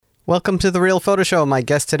Welcome to The Real Photo Show. My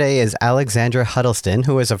guest today is Alexandra Huddleston,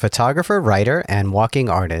 who is a photographer, writer, and walking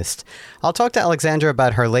artist. I'll talk to Alexandra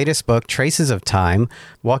about her latest book, Traces of Time,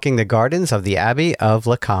 Walking the Gardens of the Abbey of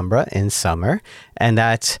Alhambra in Summer. And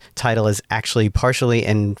that title is actually partially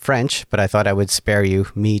in French, but I thought I would spare you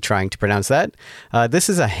me trying to pronounce that. This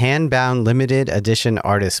is a hand-bound limited edition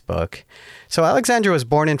artist book. So Alexandra was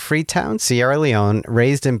born in Freetown, Sierra Leone,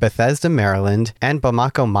 raised in Bethesda, Maryland, and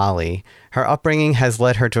Bamako, Mali. Her upbringing has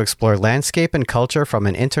led her to explore landscape and culture from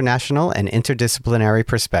an international and interdisciplinary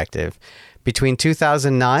perspective. Between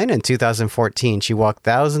 2009 and 2014, she walked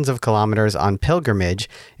thousands of kilometers on pilgrimage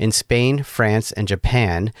in Spain, France, and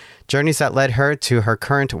Japan, journeys that led her to her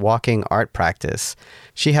current walking art practice.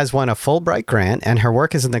 She has won a Fulbright grant, and her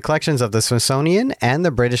work is in the collections of the Smithsonian and the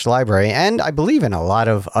British Library, and I believe in a lot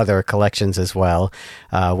of other collections as well,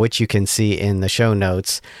 which you can see in the show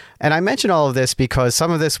notes. And I mention all of this because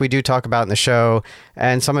some of this we do talk about in the show,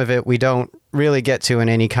 and some of it we don't really get to in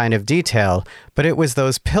any kind of detail, but it was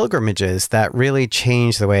those pilgrimages that really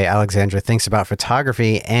changed the way Alexandra thinks about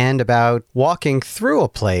photography and about walking through a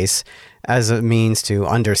place as a means to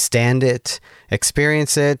understand it,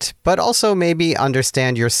 experience it, but also maybe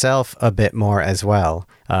understand yourself a bit more as well.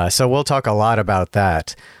 So we'll talk a lot about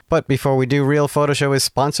that. But before we do, Real Photo Show is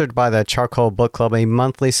sponsored by the Charcoal Book Club, a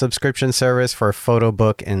monthly subscription service for photo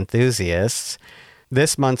book enthusiasts.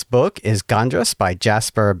 This month's book is Gandras by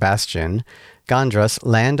Jasper Bastian. Gandras,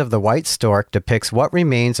 Land of the White Stork, depicts what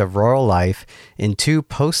remains of rural life in two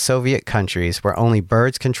post-Soviet countries where only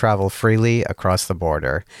birds can travel freely across the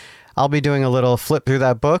border. I'll be doing a little flip through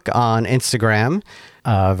that book on Instagram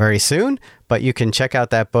very soon, but you can check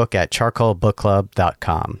out that book at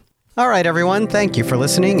charcoalbookclub.com. All right, everyone. Thank you for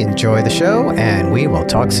listening. Enjoy the show, and we will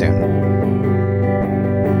talk soon.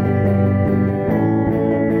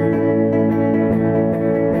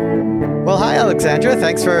 Well, hi, Alexandra.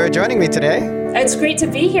 Thanks for joining me today. It's great to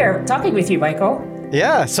be here talking with you, Michael.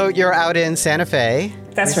 Yeah, so you're out in Santa Fe.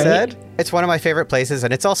 That's right. Said. It's one of my favorite places,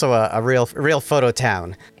 and it's also a real photo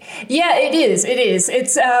town. Yeah, it is. It is.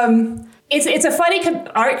 It's a funny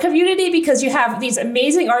art community because you have these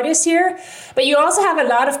amazing artists here, but you also have a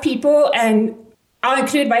lot of people, and I'll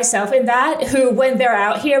include myself in that, who, when they're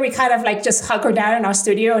out here, we kind of like just hunker down in our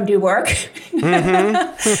studio and do work.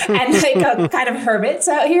 Mm-hmm. And like kind of hermits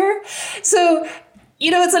out here. So,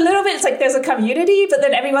 you know, it's like there's a community, but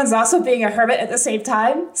then everyone's also being a hermit at the same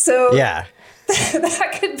time. So yeah.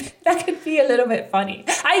 that could be a little bit funny.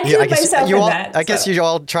 I include myself in that. I guess you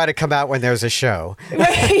all try to come out when there's a show.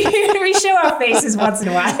 We show our faces once in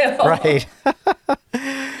a while. Right.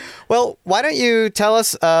 Well, why don't you tell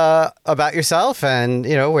us about yourself and,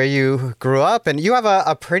 you know, where you grew up? And you have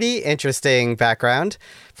a pretty interesting background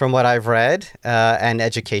from what I've read and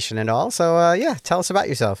education and all. So, yeah, tell us about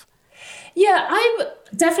yourself. Yeah, I'm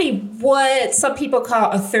definitely what some people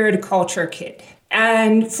call a third culture kid.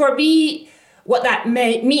 And for me, what that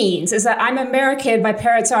means is that I'm American. My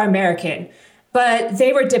parents are American, but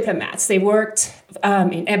they were diplomats. They worked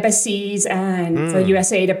in embassies and for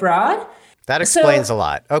USAID abroad. That explains a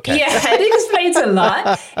lot. Okay. Yeah, it explains a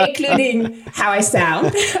lot, including how I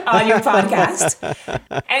sound on your podcast.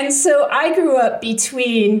 And so I grew up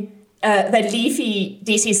between the leafy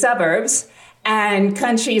DC suburbs and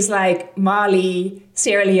countries like Mali,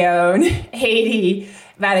 Sierra Leone, Haiti,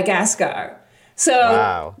 Madagascar. So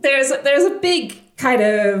wow. There's a big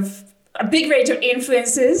range of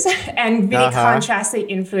influences and really contrasting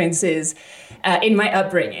influences in my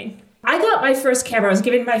upbringing. I got my first camera. I was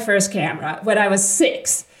given my first camera when I was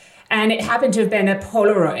 6, and it happened to have been a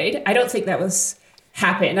Polaroid. I don't think that was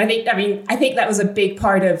happened. I think that was a big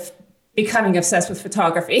part of becoming obsessed with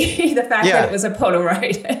photography. The fact that it was a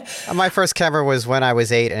Polaroid. My first camera was when I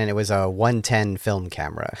was 8, and it was a 110 film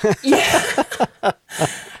camera. Yeah.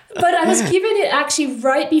 But I was given it actually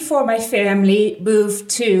right before my family moved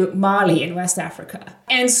to Mali in West Africa.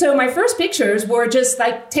 And so my first pictures were just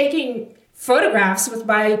like taking photographs with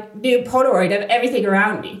my new Polaroid of everything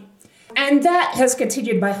around me. And that has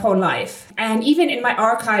continued my whole life. And even in my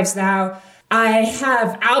archives now, I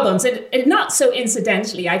have albums, and not so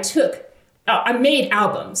incidentally, I made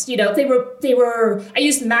albums. You know, I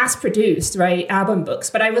used mass-produced, right, album books,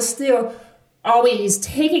 but I was still always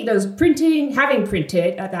taking those, having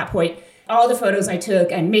printed at that point, all the photos I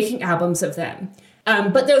took and making albums of them.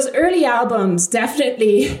 But those early albums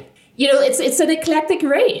definitely, you know, it's an eclectic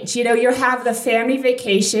range. You know, you have the family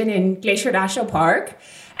vacation in Glacier National Park,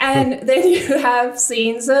 and then you have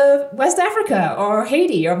scenes of West Africa or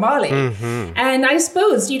Haiti or Mali. Mm-hmm. And I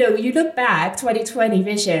suppose, you know, you look back, 2020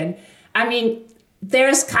 vision, I mean,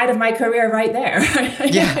 there's kind of my career right there.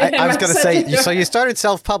 Yeah, I was going to say, so you started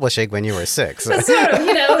self-publishing when you were 6. But sort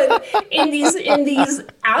of, in these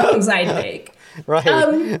albums I'd make. Right.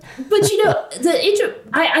 But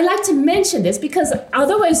I like to mention this because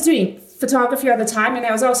although I was doing photography all the time, and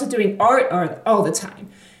I was also doing art all the time,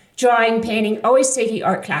 drawing, painting, always taking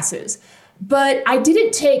art classes. But I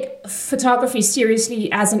didn't take photography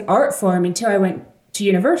seriously as an art form until I went to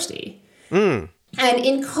university. And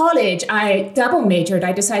in college, I double majored.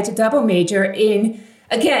 I decided to double major in,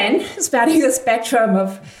 again, spanning the spectrum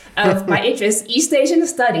of my interests, East Asian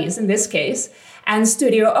studies in this case, and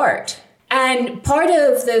studio art. And part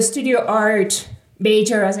of the studio art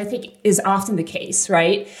major, as I think is often the case,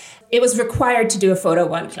 right? It was required to do a Photo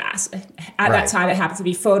 1 class. At that time, it happened to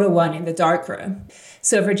be Photo 1 in the darkroom,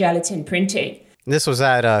 silver gelatin printing. This was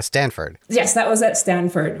at Stanford. Yes, that was at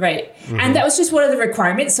Stanford, right. And that was just one of the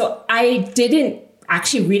requirements. So I didn't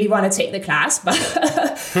actually really want to take the class,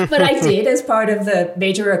 but I did as part of the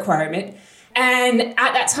major requirement. And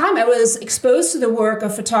at that time, I was exposed to the work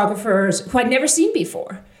of photographers who I'd never seen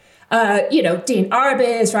before. Dean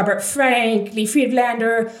Arbus, Robert Frank, Lee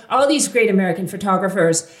Friedlander, all these great American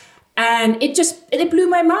photographers. And it blew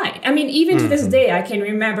my mind. I mean, even to this day, I can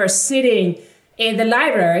remember sitting in the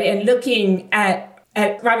library and looking at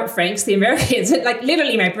Robert Frank's The Americans. Like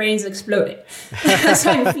literally my brain's exploding. So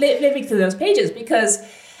I'm flipping through those pages because,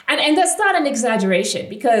 and that's not an exaggeration,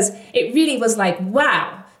 because it really was like,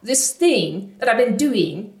 wow, this thing that I've been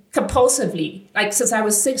doing compulsively, like since I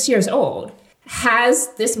was 6 years old,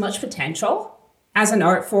 has this much potential as an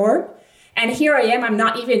art form. And here I am,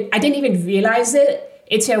 I didn't even realize it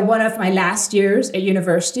until one of my last years at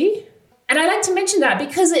university. And I like to mention that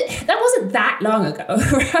because that wasn't that long ago,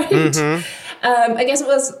 right? I guess it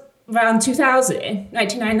was around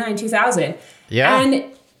 1999, 2000. Yeah. And,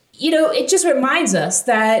 it just reminds us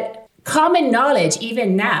that common knowledge,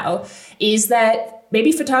 even now, is that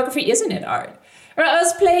maybe photography isn't an art. Or I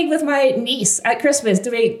was playing with my niece at Christmas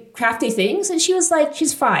doing crafty things, and she was like,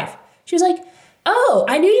 she's 5. She was like, oh,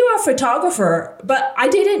 I knew you were a photographer, but I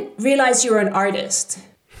didn't realize you were an artist.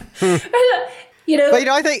 But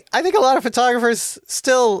I think a lot of photographers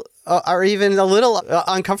still are even a little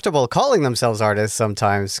uncomfortable calling themselves artists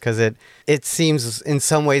sometimes because it seems in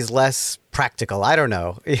some ways less practical. I don't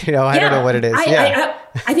know. I don't know what it is.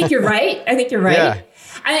 I think you're right. Yeah.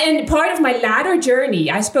 And part of my latter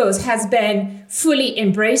journey, I suppose, has been fully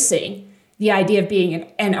embracing the idea of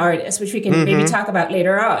being an artist, which we can maybe talk about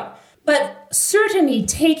later on. But certainly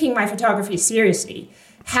taking my photography seriously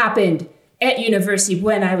happened at university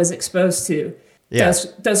when I was exposed to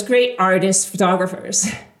those great artists,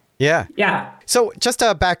 photographers. Yeah. Yeah. So just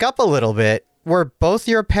to back up a little bit, were both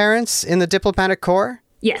your parents in the diplomatic corps?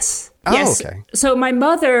 Yes. Oh, yes. Okay. So my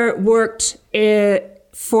mother worked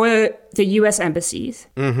for the U.S. embassies,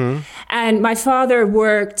 and my father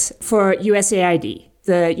worked for USAID,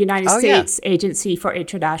 the United States Agency for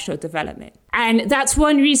International Development. And that's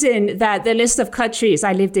one reason that the list of countries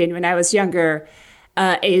I lived in when I was younger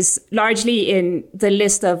is largely in the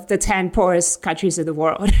list of the 10 poorest countries in the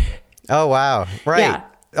world. Oh, wow. Right. Yeah.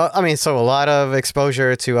 I mean, so a lot of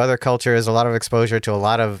exposure to other cultures, a lot of exposure to a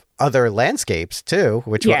lot of other landscapes, too,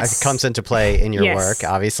 which comes into play in your work,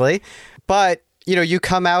 obviously. But, you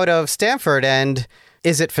come out of Stanford, and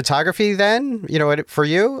is it photography then, for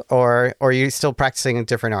you, or are you still practicing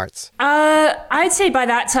different arts? I'd say by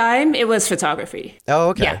that time, it was photography. Oh,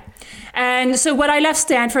 okay. Yeah. And so when I left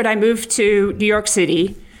Stanford, I moved to New York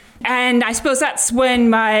City. And I suppose that's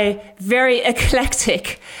when my very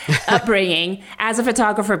eclectic upbringing as a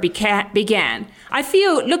photographer began. I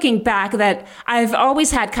feel, looking back, that I've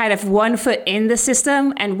always had kind of one foot in the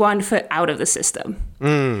system and one foot out of the system,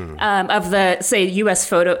 of the, say, U.S.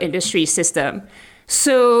 photo industry system.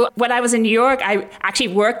 So when I was in New York, I actually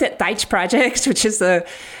worked at Deitch Projects, which is a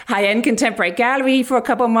high-end contemporary gallery, for a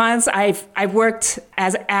couple of months. I've worked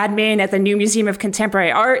as admin at the New Museum of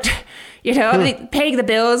Contemporary Art, paying the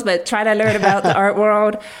bills, but trying to learn about the art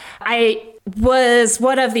world. I was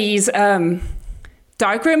one of these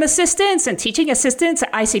darkroom assistants and teaching assistants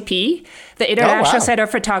at ICP, the International Center of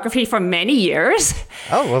Photography, for many years.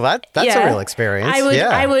 Oh, well, that's a real experience.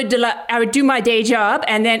 I would do my day job,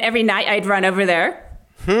 and then every night I'd run over there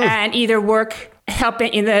and either work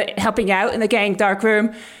helping out in the gang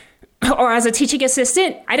darkroom, or as a teaching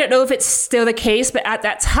assistant. I don't know if it's still the case, but at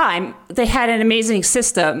that time they had an amazing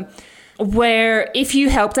system where if you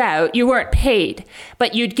helped out, you weren't paid,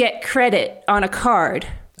 but you'd get credit on a card.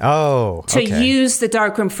 Oh, okay. To use the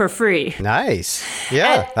darkroom for free. Nice.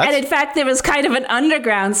 Yeah. And in fact, there was kind of an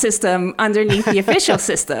underground system underneath the official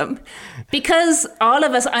system, because all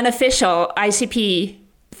of us unofficial ICP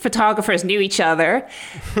photographers knew each other.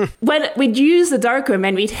 When we'd use the darkroom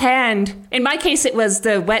and we'd hand, in my case, it was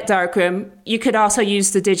the wet darkroom. You could also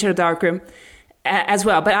use the digital darkroom as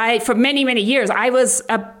well. But for many, many years, I was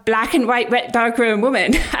a black and white wet darkroom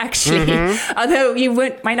woman, actually. Although you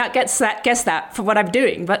might not guess that for what I'm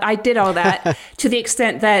doing. But I did all that to the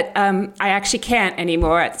extent that I actually can't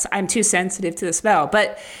anymore. I'm too sensitive to the smell.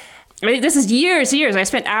 But I mean, this is years. I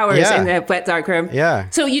spent hours in the wet darkroom. Yeah.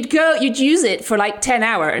 So you'd use it for like 10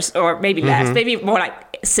 hours or maybe less, maybe more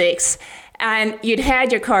like 6. And you'd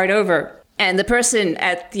hand your card over. And the person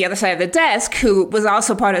at the other side of the desk, who was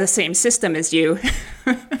also part of the same system as you,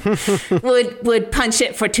 would punch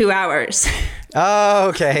it for 2 hours. Oh,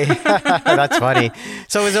 okay. That's funny.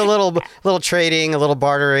 So it was a little trading, a little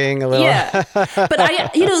bartering, a little. Yeah. But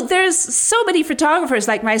there's so many photographers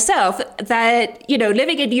like myself that,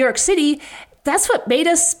 living in New York City, that's what made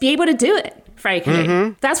us be able to do it.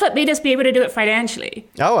 Frankly, that's what made us be able to do it financially.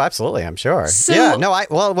 Oh, absolutely. I'm sure. So,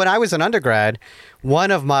 when I was an undergrad,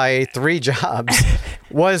 one of my 3 jobs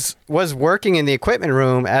was working in the equipment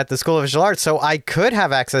room at the School of Visual Arts. So I could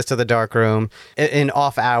have access to the dark room in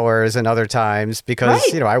off hours and other times because,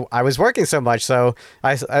 I was working so much. So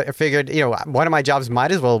I figured, one of my jobs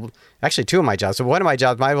might as well, actually 2 of my jobs, but one of my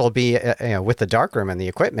jobs might as well be, with the dark room and the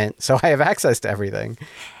equipment. So I have access to everything.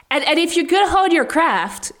 And if you're going to hold your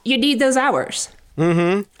craft, you need those hours.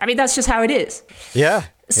 I mean, that's just how it is. Yeah.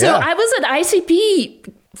 So I was an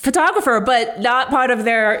ICP photographer, but not part of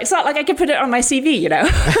their, it's not like I could put it on my CV,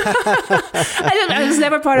 I was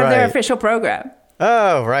never part of their official program.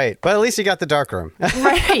 Oh, right. But at least you got the darkroom.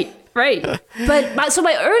 Right. But my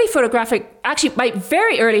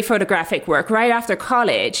very early photographic work right after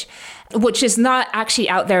college, which is not actually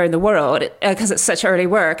out there in the world because it's such early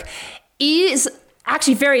work, is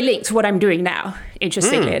actually very linked to what I'm doing now,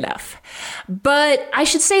 interestingly enough. But I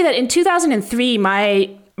should say that in 2003,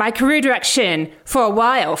 my career direction for a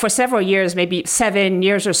while, for several years, maybe 7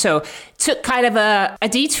 years or so, took kind of a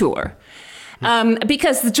detour.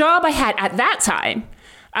 Because the job I had at that time,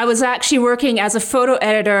 I was actually working as a photo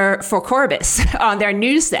editor for Corbis on their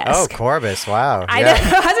news desk. Oh, Corbis. Wow. I know. As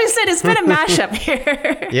I said, it's been a mashup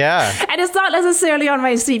here. Yeah. And it's not necessarily on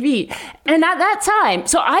my CV. And at that time,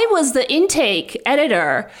 so I was the intake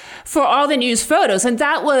editor for all the news photos. And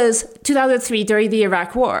that was 2003 during the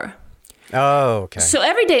Iraq War. Oh, okay. So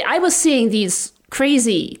every day I was seeing these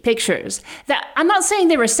crazy pictures that I'm not saying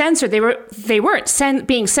they were censored. They weren't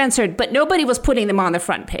being censored, but nobody was putting them on the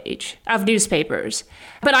front page of newspapers.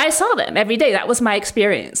 But I saw them every day. That was my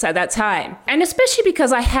experience at that time. And especially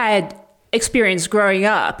because I had experience growing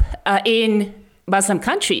up in Muslim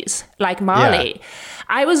countries like Mali,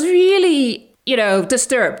 I was really,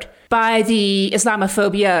 disturbed by the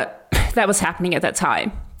Islamophobia that was happening at that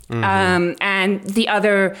time. And the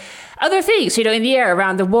other things, in the air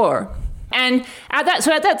around the war. And at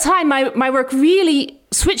that time, my work really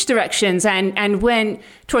switched directions and went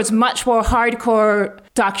towards much more hardcore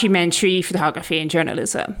documentary photography and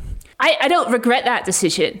journalism. I don't regret that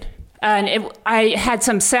decision. And I had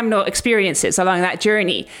some seminal experiences along that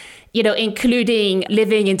journey, including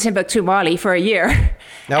living in Timbuktu, Mali for a year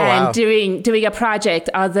doing a project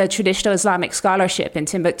on the traditional Islamic scholarship in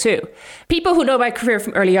Timbuktu. People who know my career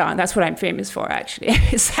from early on, that's what I'm famous for, actually.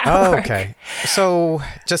 Okay. So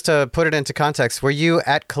just to put it into context, were you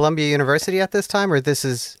at Columbia University at this time, or this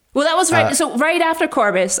is... Well, that was right. So right after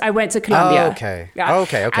Corbis, I went to Columbia. Oh, okay. Yeah.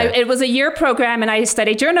 Okay. It was a year program, and I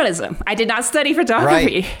studied journalism. I did not study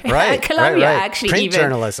photography at Columbia, actually. Print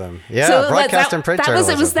journalism. Yeah, so broadcast and print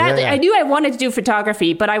journalism. I knew I wanted to do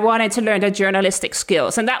photography, but I wanted to learn the journalistic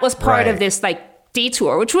skills. And that was part of this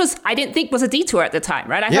detour, which I didn't think was a detour at the time,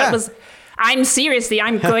 right? I thought it was... I'm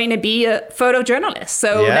going to be a photojournalist.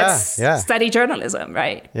 So let's study journalism,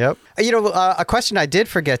 right? Yep. A question I did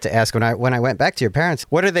forget to ask when I went back to your parents,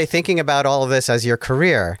 what are they thinking about all of this as your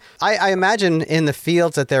career? I imagine in the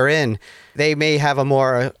fields that they're in, they may have a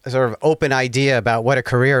more sort of open idea about what a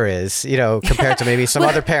career is, compared to maybe some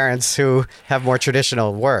other parents who have more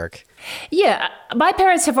traditional work. Yeah. My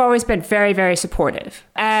parents have always been very, very supportive.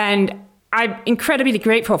 And I'm incredibly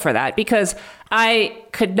grateful for that because I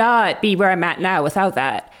could not be where I'm at now without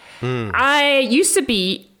that. I used to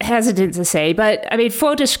be hesitant to say, but I mean,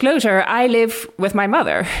 full disclosure, I live with my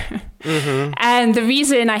mother. And the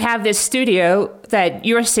reason I have this studio that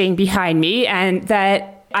you're seeing behind me and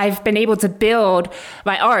that I've been able to build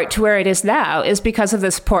my art to where it is now is because of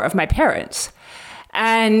the support of my parents.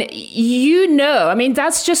 And I mean,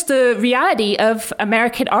 that's just the reality of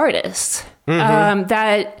American artists,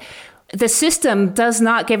 that the system does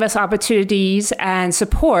not give us opportunities and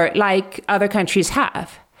support like other countries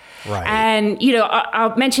have. Right. And, you know,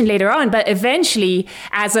 I'll mention later on, but eventually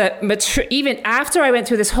even after I went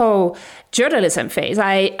through this whole journalism phase,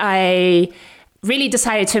 I really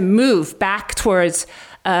decided to move back towards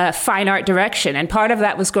fine art direction. And part of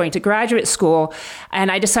that was going to graduate school.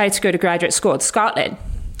 And I decided to go to graduate school in Scotland.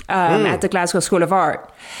 At the Glasgow School of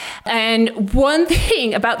Art. And one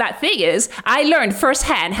thing about that thing is I learned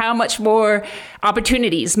firsthand how much more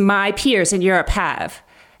opportunities my peers in Europe have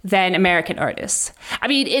than American artists. I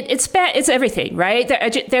mean, it's everything, right?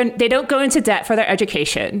 They don't go into debt for their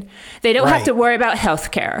education. They don't have to worry about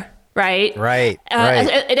healthcare. Right.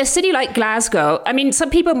 In a city like Glasgow, I mean, some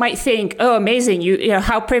people might think, oh, amazing, you know,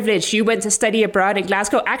 how privileged you went to study abroad in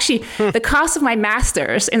Glasgow. Actually, the cost of my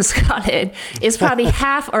master's in Scotland is probably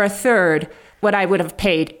half or a third what I would have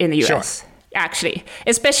paid in the US, actually,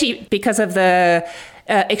 especially because of the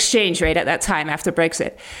exchange rate at that time after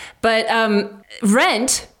Brexit. But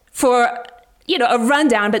rent for, you know, a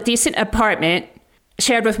rundown but decent apartment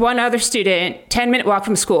shared with one other student, 10-minute walk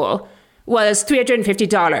from school, was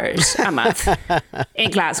 $350 a month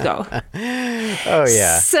in Glasgow. Oh,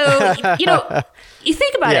 yeah. So, you know, you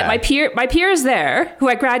think about it. My peers there, who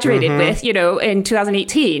I graduated with, you know, in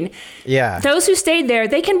 2018, those who stayed there,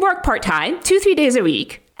 they can work part-time, 2-3 days a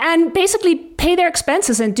week, and basically pay their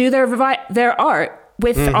expenses and do their art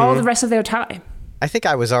with all the rest of their time. I think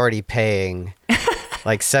I was already paying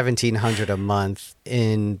like $1,700 a month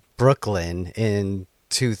in Brooklyn in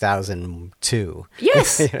 2002.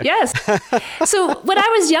 Yes. So when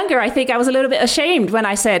I was younger, I think I was a little bit ashamed when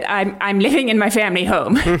I said I'm living in my family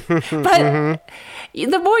home. But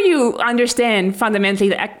the more you understand fundamentally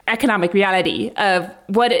the economic reality of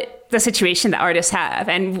the situation that artists have,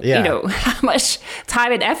 and you know how much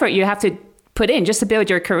time and effort you have to put in just to build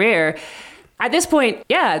your career. At this point,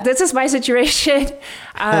 this is my situation.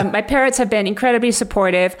 My parents have been incredibly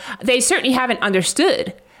supportive. They certainly haven't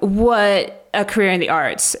understood what a career in the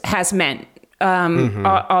arts has meant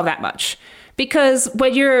all that much. Because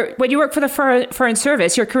when you work for the foreign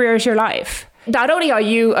service, your career is your life. Not only are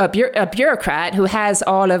you a bureaucrat who has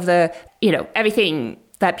all of the, you know, everything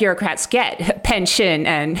that bureaucrats get, pension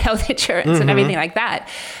and health insurance and everything like that,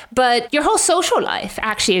 but your whole social life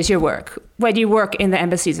actually is your work when you work in the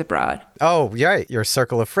embassies abroad. Oh, yeah, your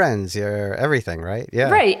circle of friends, your everything, right?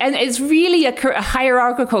 Yeah. Right, and it's really a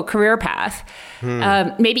hierarchical career path,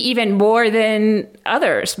 maybe even more than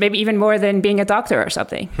others, maybe even more than being a doctor or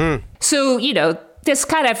something. So, you know, this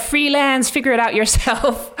kind of freelance, figure it out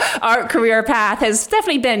yourself art career path has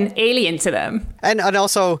definitely been alien to them. And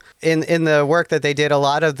also in the work that they did, a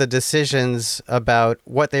lot of the decisions about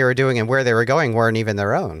what they were doing and where they were going weren't even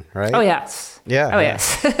their own, right? Oh, yes. Yeah. Oh,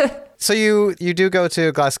 yes. So you do go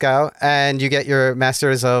to Glasgow and you get your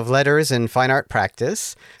Master's of Letters in Fine Art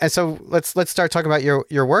Practice. And so let's start talking about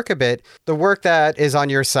your work a bit. The work that is on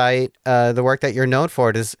your site, the work that you're known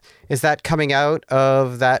for, is that coming out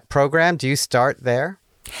of that program? Do you start there?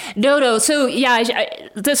 No. So,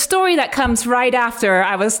 the story that comes right after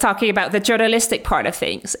I was talking about the journalistic part of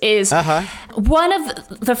things is one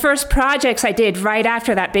of the first projects I did right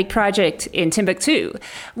after that big project in Timbuktu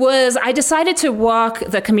was I decided to walk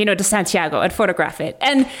the Camino de Santiago and photograph it.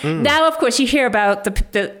 And now, of course, you hear about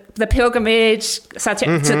the pilgrimage to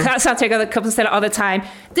Santiago de Compostela all the time.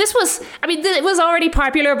 This was, I mean, it was already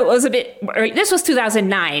popular, but was a bit early. This was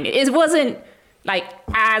 2009. It wasn't like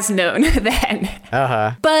as known then.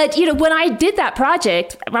 But, you know, when I did that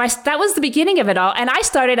project, that was the beginning of it all. And I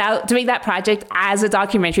started out doing that project as a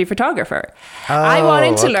documentary photographer. I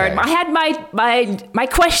wanted to learn. I had my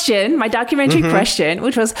question, my documentary question,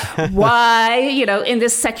 which was why, you know, in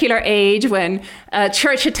this secular age when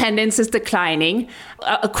church attendance is declining,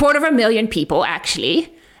 250,000 people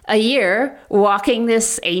actually a year walking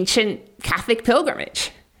this ancient Catholic pilgrimage.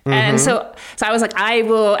 And so I was like, I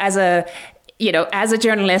will, as a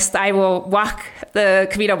journalist, I will walk the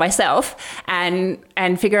Camino myself and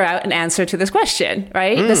figure out an answer to this question,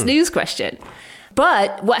 right? This news question.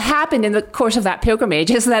 But what happened in the course of that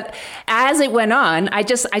pilgrimage is that as it went on, I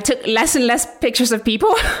took less and less pictures of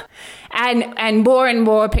people and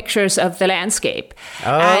more pictures of the landscape.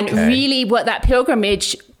 And really what that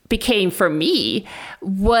pilgrimage became for me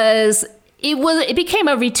was it became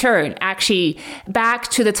a return actually back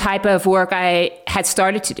to the type of work I had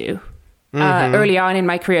started to do. Early on in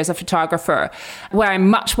my career as a photographer, where I'm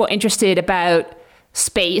much more interested about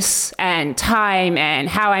space and time and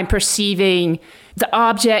how I'm perceiving the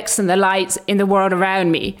objects and the lights in the world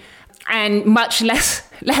around me, and much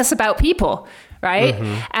less about people, right?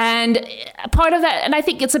 And part of that, and I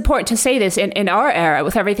think it's important to say this in our era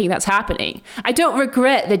with everything that's happening, I don't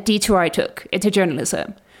regret the detour I took into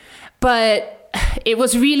journalism, but it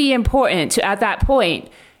was really important to, at that point,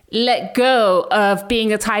 let go of being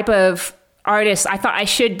the type of artist I thought I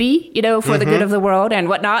should be, for the good of the world and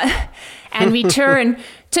whatnot, and return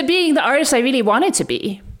to being the artist I really wanted to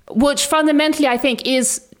be, which fundamentally I think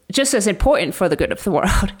is just as important for the good of the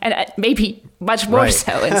world, and maybe much more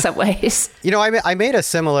so in some ways. I made a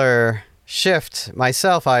similar shift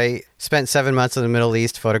myself. I spent 7 months in the Middle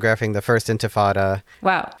East photographing the first Intifada.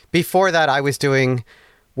 Wow. Before that, I was doing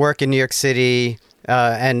work in New York City.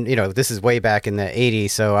 And this is way back in the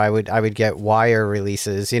 80s, so I would get wire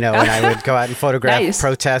releases, and I would go out and photograph Nice.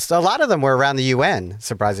 protests. A lot of them were around the UN,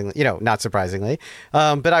 surprisingly, not surprisingly.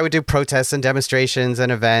 But I would do protests and demonstrations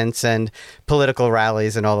and events and political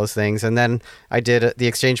rallies and all those things. And then I did the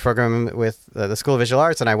exchange program with the School of Visual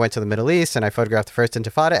Arts, and I went to the Middle East and I photographed the first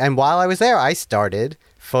Intifada. And while I was there, I started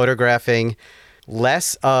photographing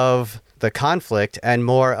less of the conflict and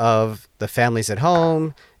more of the families at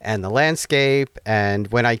home and the landscape. And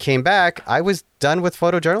when I came back, I was done with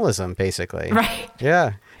photojournalism, basically. Right.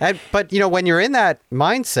 Yeah. But, when you're in that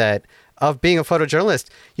mindset of being a photojournalist,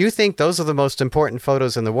 you think those are the most important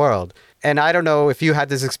photos in the world. And I don't know if you had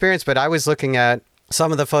this experience, but I was looking at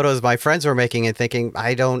some of the photos my friends were making and thinking,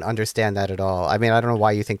 I don't understand that at all. I mean, I don't know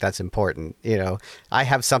why you think that's important. I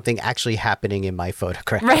have something actually happening in my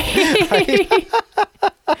photograph. Right.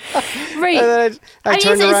 Right. And then I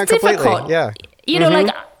turned around completely. Difficult. Yeah.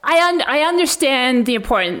 I understand the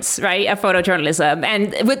importance, right, of photojournalism.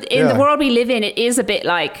 And in the world we live in, it is a bit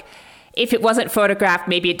like, if it wasn't photographed,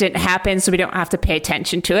 maybe it didn't happen, so we don't have to pay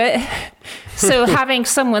attention to it. So having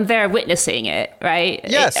someone there witnessing it, right?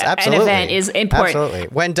 Yes, absolutely. An event is important. Absolutely.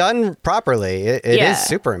 When done properly, it is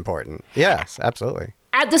super important. Yes, absolutely.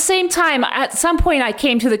 At the same time, at some point, I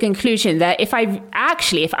came to the conclusion that if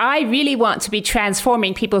I really want to be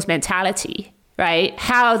transforming people's mentality, right,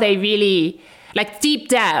 how they really, like deep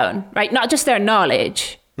down, right, not just their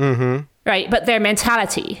knowledge, right, but their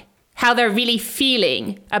mentality, how they're really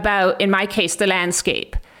feeling about, in my case, the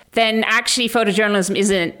landscape, then actually photojournalism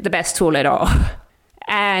isn't the best tool at all.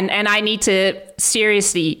 And I need to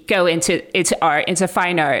seriously go into art, into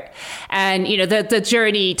fine art. And, the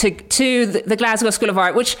journey to the Glasgow School of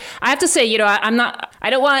Art, which I have to say, I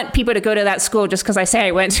don't want people to go to that school just because I say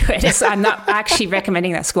I went to it. I'm not actually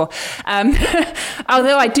recommending that school.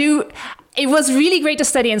 Although it was really great to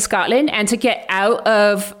study in Scotland and to get out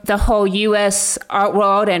of the whole US art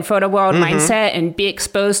world and photo world mindset and be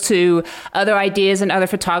exposed to other ideas and other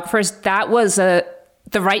photographers. That was the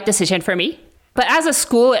right decision for me. But as a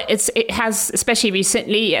school, it has, especially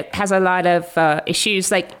recently, it has a lot of issues.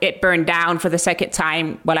 Like it burned down for the second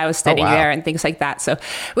time while I was studying there and things like that. So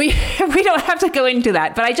we don't have to go into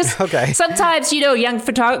that. But I just sometimes,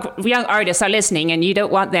 young artists are listening, and you don't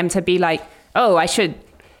want them to be like, oh, I should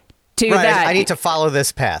do that. I need to follow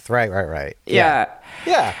this path. Right. Yeah.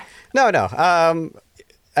 No.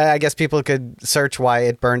 I guess people could search why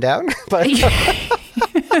it burned down, but.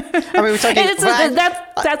 I mean, we're talking.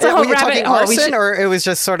 That's a whole rabbit hole. Arson, or it was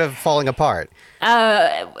just sort of falling apart.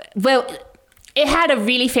 Well, it had a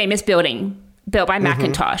really famous building built by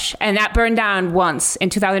Macintosh, and that burned down once in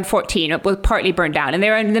 2014. It was partly burned down, and they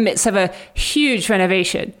were in the midst of a huge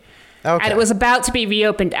renovation. Okay. And it was about to be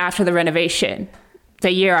reopened after the renovation,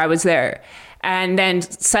 the year I was there. And then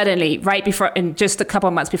suddenly, right before, in just a couple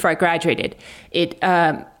of months before I graduated, it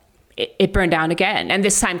burned down again, and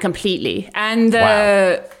this time completely. And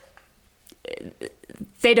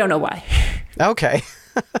they don't know why. Okay.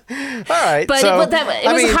 All right. But so, it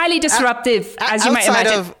was highly disruptive, as you might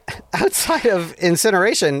imagine. Outside of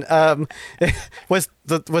incineration, was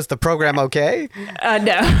the program okay?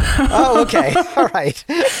 No. Oh, okay. All right.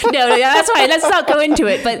 No, that's fine. Let's not go into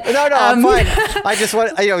it. But no, I'm fine. I just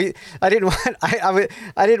want I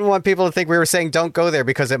didn't want people to think we were saying don't go there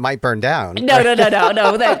because it might burn down. No.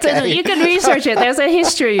 Okay. You can research it. There's a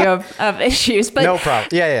history of issues. But no problem.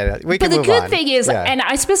 Yeah. We can move on. But the good thing is, and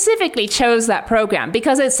I specifically chose that program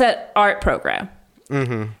because it's an art program.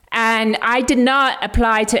 And I did not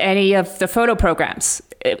apply to any of the photo programs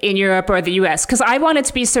in Europe or the US because I wanted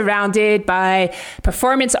to be surrounded by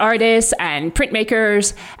performance artists and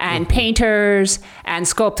printmakers and painters and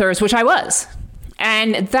sculptors, which I was.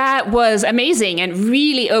 And that was amazing and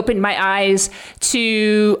really opened my eyes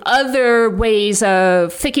to other ways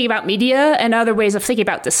of thinking about media and other ways of thinking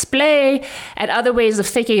about display and other ways of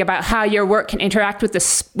thinking about how your work can interact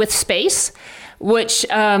with space. Which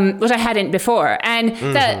I hadn't before. And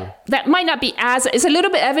that might not be it's a little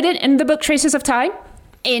bit evident in the book Traces of Time,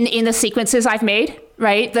 in the sequences I've made,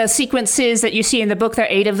 right? The sequences that you see in the book, there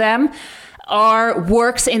are 8 of them, are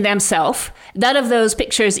works in themselves. None of those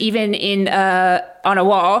pictures, even on a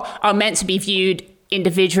wall, are meant to be viewed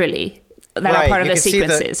individually that are part of the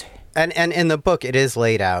sequences. And in the book, it is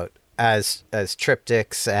laid out as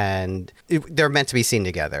triptychs, and they're meant to be seen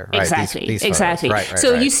together, right? Exactly, these exactly. Right,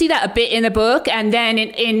 so you see that a bit in the book, and then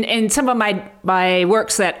in some of my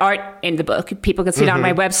works that aren't in the book, people can see it on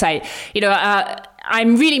my website.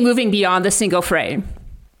 I'm really moving beyond the single frame.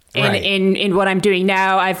 In what I'm doing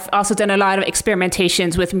now. I've also done a lot of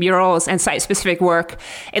experimentations with murals and site-specific work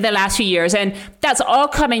in the last few years. And that's all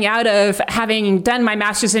coming out of having done my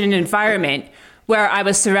master's in an environment where I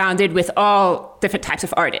was surrounded with all different types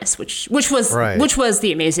of artists, which was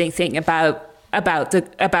the amazing thing about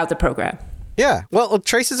the program. Yeah. Well,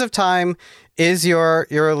 Traces of Time is your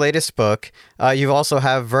latest book. You also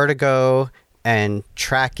have Vertigo and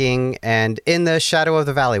Tracking and In the Shadow of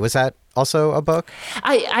the Valley. Was that also a book?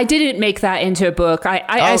 I didn't make that into a book.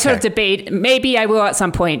 I sort of debate. Maybe I will at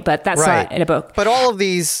some point, but that's not in a book. But all of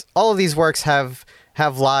these works have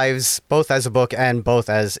lives both as a book and both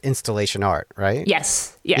as installation art, right?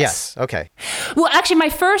 Yes. Okay. Well, actually, my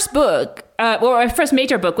first book, my first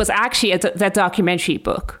major book was actually that documentary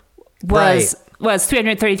book. Was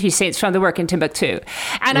 333 Saints from the Work in Timbuktu.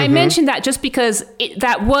 And I mentioned that just because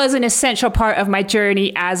that was an essential part of my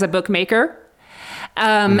journey as a bookmaker.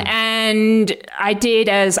 And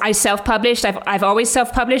I self-published. I've always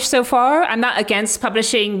self-published so far. I'm not against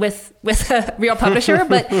publishing with a real publisher,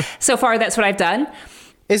 but so far that's what I've done.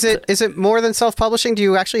 Is it more than self-publishing? Do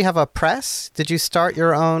you actually have a press? Did you start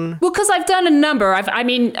your own? Well, because I've done a number.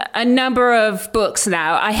 A number of books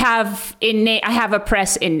now. I have a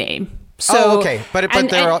press in name. So, okay,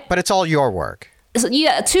 but it's all your work. So,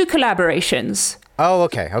 yeah, 2 collaborations. Oh,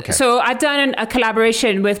 okay. So I've done a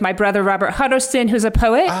collaboration with my brother Robert Huddleston, who's a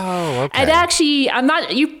poet. Oh, okay. And actually, I'm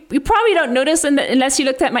not. You probably don't notice unless you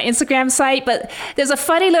looked at my Instagram site, but there's a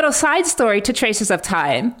funny little side story to Traces of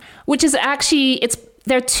Time, which is actually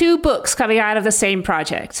there are 2 books coming out of the same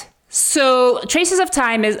project. So Traces of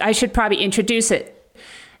Time I should probably introduce it.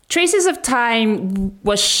 Traces of Time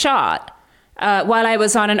was shot while I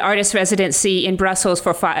was on an artist residency in Brussels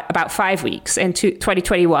for about 5 weeks in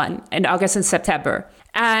 2021, in August and September.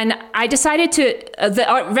 And I decided the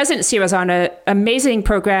art residency was on an amazing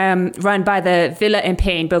program run by the Villa in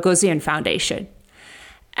Pain Bogosian Foundation.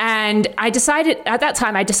 And at that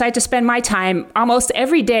time, I decided to spend my time almost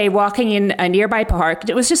every day walking in a nearby park.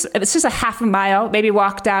 It was just a half a mile, maybe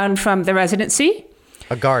walk down from the residency.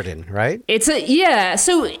 A garden, right?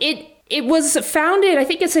 So it was founded, I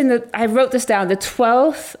think I wrote this down, the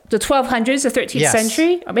 1200s, the 13th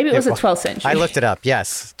century, or maybe it was the 12th century. I looked it up,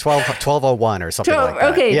 yes, 1201 or something like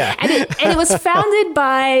that. Okay, yeah. and it was founded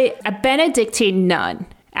by a Benedictine nun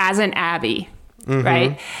as an abbey,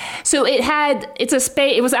 right? So it's a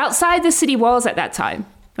space, it was outside the city walls at that time,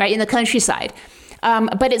 right, in the countryside.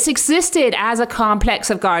 But it's existed as a complex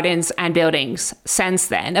of gardens and buildings since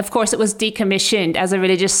then. Of course, it was decommissioned as a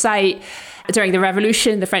religious site during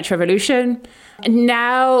the French Revolution. And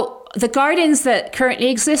now, the gardens that currently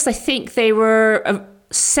exist, I think they were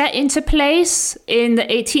set into place in the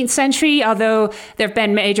 18th century, although there have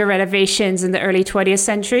been major renovations in the early 20th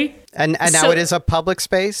century. And now it is a public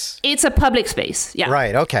space? It's a public space, yeah.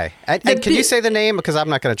 Right, okay. And can you say the name? Because I'm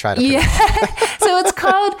not going to try to pronounce it. So it's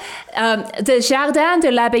called the Jardin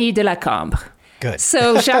de l'Abbaye de la Cambre. Good.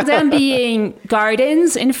 So jardin being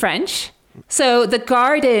gardens in French. So the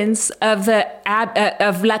gardens of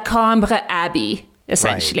of La Cambre Abbey,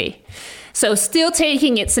 essentially. Right. So still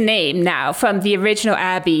taking its name now from the original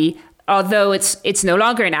abbey, although it's no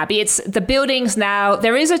longer an abbey. It's the buildings now.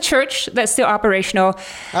 There is a church that's still operational.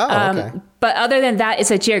 Oh, okay. But other than that, it's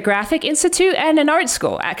a geographic institute and an art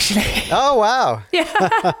school, actually. Oh, wow. Yeah.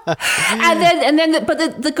 But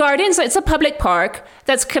the gardens, it's a public park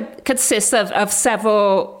that consists of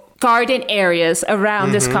several garden areas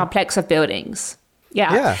around this complex of buildings.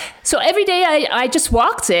 Yeah. So every day I just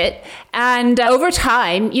walked it, and over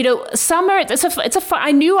time, summer.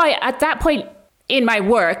 I knew at that point in my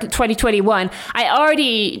work, 2021, I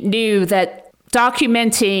already knew that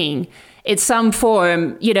documenting in some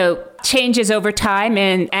form, changes over time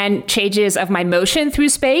and changes of my motion through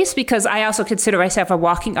space, because I also consider myself a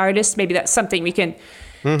walking artist. Maybe that's something we can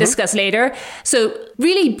discuss later. So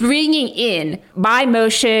really bringing in my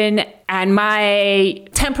motion and my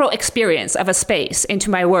temporal experience of a space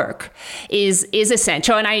into my work is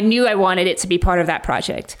essential. And I knew I wanted it to be part of that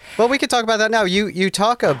project. Well, we could talk about that now. You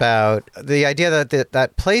talk about the idea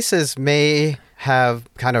that places may have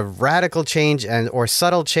kind of radical change or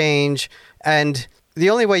subtle change. And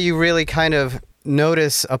the only way you really kind of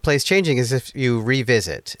notice a place changing is if you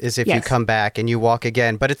revisit, you come back and you walk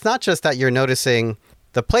again. But it's not just that you're noticing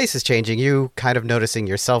the place is changing, you kind of noticing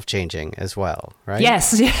yourself changing as well, right?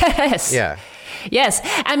 Yes. Yeah. Yes.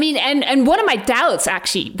 I mean, and one of my doubts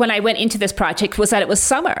actually when I went into this project was that it was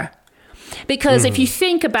summer. Because if you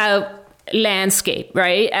think about landscape,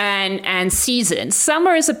 right, and season,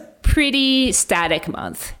 summer is a pretty static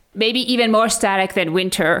month, maybe even more static than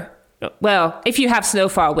winter. Well, if you have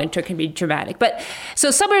snowfall, winter can be dramatic. But so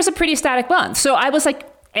summer is a pretty static month. So I was like,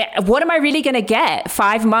 what am I really going to get?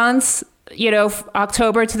 5 months,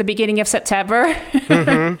 October to the beginning of September.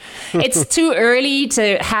 Mm-hmm. It's too early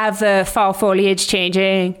to have the fall foliage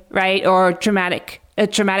changing, right? Or a dramatic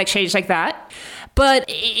change like that. But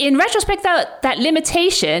in retrospect, that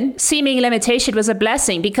seeming limitation was a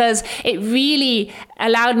blessing because it really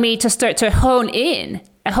allowed me to start to hone in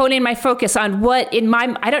my focus on what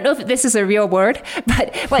I don't know if this is a real word,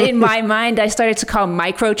 but what in my mind I started to call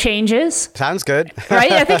micro changes. Sounds good.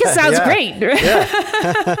 Right? I think it sounds great.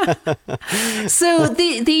 Yeah. So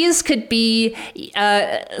these could be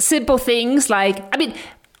simple things like,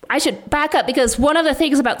 I should back up because one of the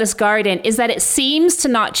things about this garden is that it seems to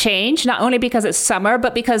not change, not only because it's summer,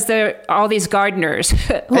 but because there are all these gardeners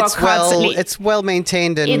who are constantly... It's well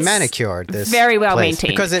maintained and manicured, this very well place,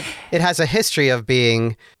 maintained. because it has a history of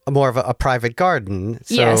being more of a private garden.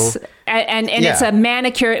 So, yes, and it's a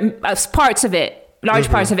manicured... parts of it, large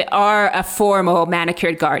parts of it are a formal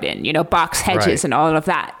manicured garden, box hedges and all of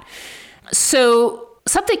that. So...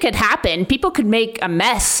 something could happen. People could make a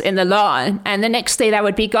mess in the lawn and the next day that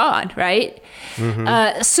would be gone, right?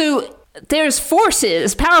 Mm-hmm. So there's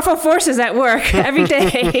powerful forces at work every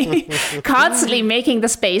day, constantly making the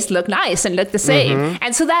space look nice and look the same. Mm-hmm.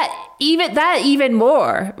 And so that even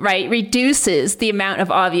more, right, reduces the amount of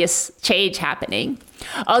obvious change happening.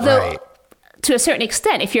 Although to a certain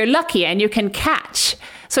extent, if you're lucky and you can catch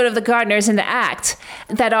sort of the gardeners in the act,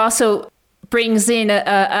 that also brings in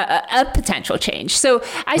a potential change. So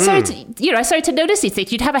I started to notice these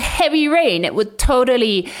things. You'd have a heavy rain. It would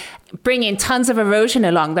totally bring in tons of erosion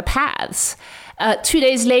along the paths. 2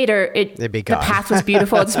 days later, the path was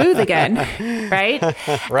beautiful and smooth again, right?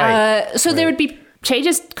 So there would be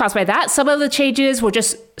changes caused by that. Some of the changes were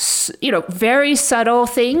just, very subtle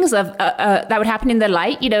things that would happen in the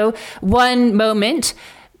light. One moment,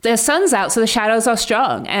 the sun's out, so the shadows are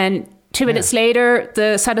strong, and 2 minutes later,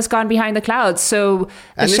 the sun has gone behind the clouds. So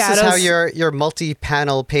this is how your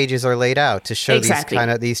multi-panel pages are laid out to show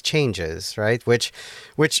these changes, right? Which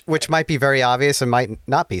might be very obvious and might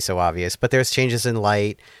not be so obvious. But there's changes in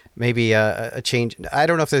light, maybe a change. I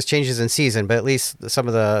don't know if there's changes in season, but at least some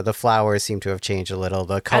of the flowers seem to have changed a little.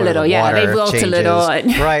 The color of the water they've wilted a little. Right.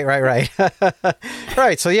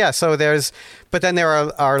 Right. So but then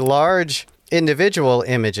there are large individual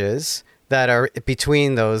images that are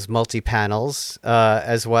between those multi-panels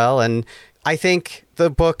as well. And I think the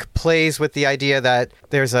book plays with the idea that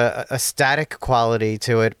there's a static quality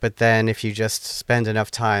to it, but then if you just spend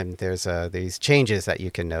enough time, there's these changes that you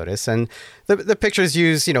can notice. And the pictures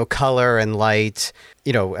use, color and light,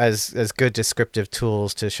 as good descriptive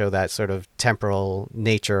tools to show that sort of temporal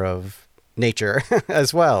nature of nature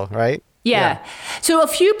as well, right? Yeah. So a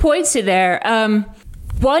few points in there.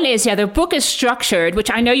 One is, the book is structured, which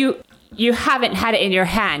I know you haven't had it in your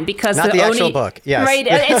hand because not the actual book, yes. Right?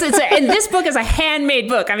 And this book is a handmade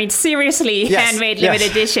book. I mean, seriously, handmade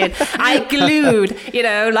limited edition. I glued,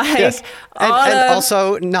 yes. And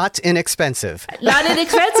also not inexpensive. Not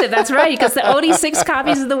inexpensive, that's right, because the only 6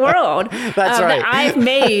 copies in the world that I've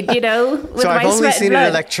made, with so my I've only sweat seen and blood. it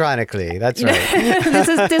electronically. That's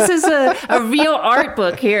right. This is a real art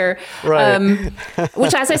book here, right?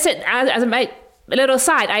 Which, as I said, as my little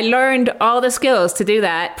side, I learned all the skills to do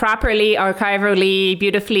that properly, archivally,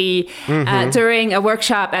 beautifully during a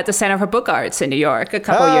workshop at the Center for Book Arts in New York a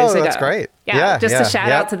couple years ago. That's great. To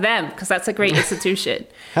shout out to them because that's a great institution.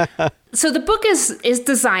 So the book is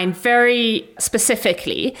designed very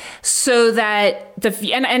specifically so that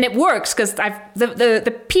and it works because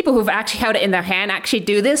the people who've actually held it in their hand actually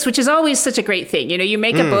do this, which is always such a great thing. You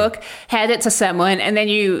make a book, hand it to someone, and then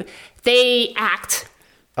they act.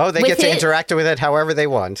 Oh, they get to interact with it however they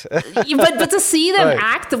want. but to see them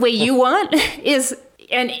act the way you want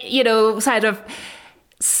sort of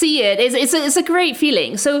see it it's a great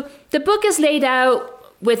feeling. So the book is laid out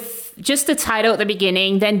with just the title at the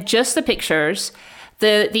beginning, then just the pictures,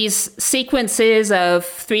 these sequences of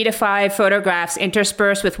 3 to 5 photographs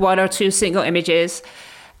interspersed with 1 or 2 single images,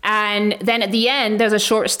 and then at the end there's a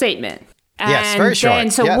short statement. Yes, very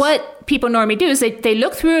short. So what people normally do is they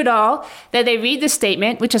look through it all, then they read the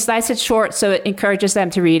statement, which is nice and short, so it encourages them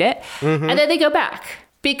to read it, and then they go back.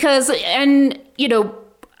 Because, I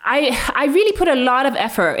really put a lot of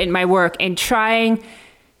effort in my work in trying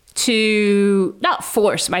to not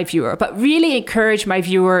force my viewer, but really encourage my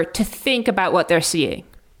viewer to think about what they're seeing.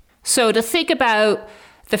 So to think about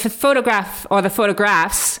the photograph or the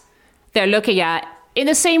photographs they're looking at in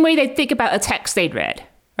the same way they think about a text they'd read,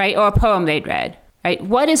 right? Or a poem they'd read, right?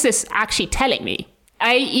 What is this actually telling me?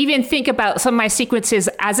 I even think about some of my sequences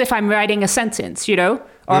as if I'm writing a sentence, or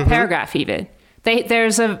a paragraph even.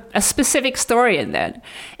 There's a specific story in there.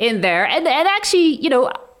 And actually,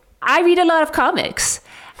 I read a lot of comics.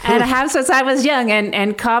 And I have since I was young,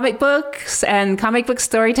 and comic books and comic book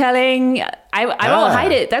storytelling. I won't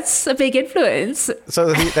hide it. That's a big influence.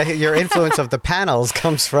 So your influence of the panels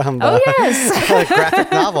comes from yes.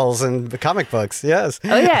 graphic novels and the comic books. Yes.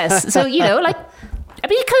 Oh, yes. So,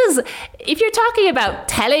 because if you're talking about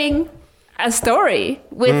telling a story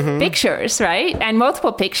with pictures, right? And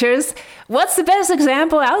multiple pictures, what's the best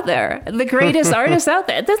example out there? The greatest artist out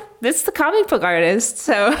there? That's the comic book artist.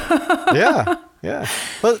 So Yeah.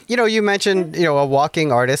 Well, you mentioned, a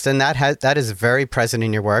walking artist, and that is very present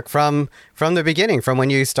in your work from the beginning, from when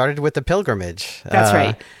you started with the pilgrimage. That's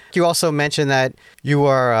right. You also mentioned that you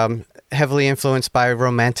are heavily influenced by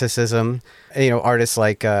Romanticism, artists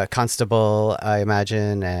like Constable, I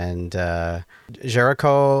imagine, and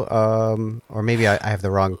Jericho, or maybe I have the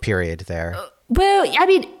wrong period there. Well, I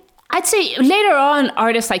mean, I'd say later on,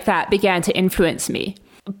 artists like that began to influence me.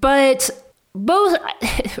 But both,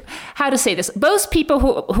 how to say this? Most people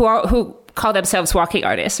who call themselves walking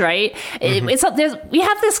artists, right? We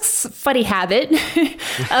have this funny habit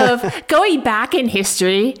of going back in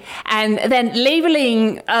history and then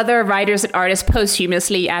labeling other writers and artists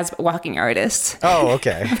posthumously as walking artists. Oh,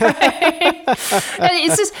 okay. And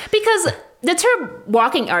it's just because the term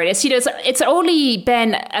walking artist, it's only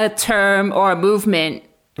been a term or a movement,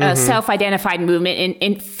 a self-identified movement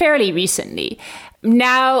in fairly recently.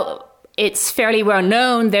 Now, it's fairly well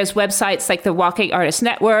known. There's websites like the Walking Artist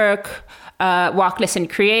Network, Walk, Listen,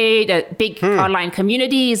 Create, big online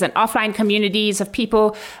communities and offline communities of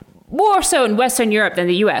people, more so in Western Europe than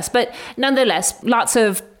the US. But nonetheless, lots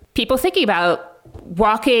of people thinking about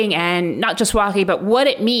walking, and not just walking, but what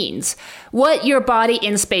it means, what your body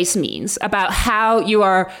in space means, about how you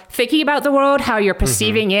are thinking about the world, how you're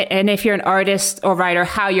perceiving it, and if you're an artist or writer,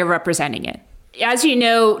 how you're representing it. As you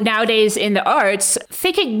know, nowadays in the arts,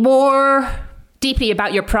 thinking more deeply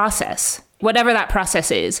about your process, whatever that process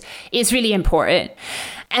is really important.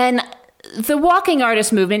 And the walking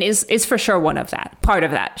artist movement is for sure part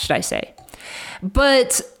of that, should I say.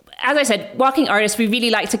 But as I said, walking artists, we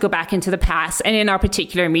really like to go back into the past, and in our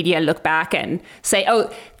particular media, look back and say, oh,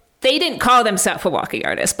 they didn't call themselves a walking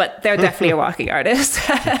artist, but they're definitely a walking artist.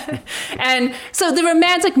 And so the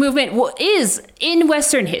Romantic movement is in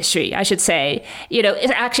Western history, I should say,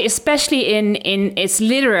 it's actually, especially in its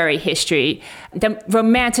literary history, the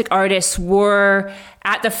Romantic artists were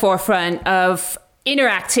at the forefront of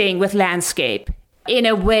interacting with landscape in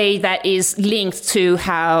a way that is linked to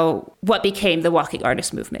what became the walking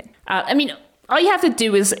artist movement. All you have to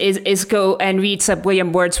do is go and read some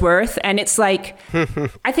William Wordsworth, and it's like,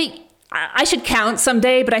 I think I should count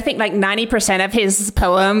someday, but I think like 90% of his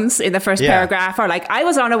poems in the first paragraph are like, I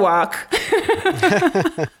was on a walk.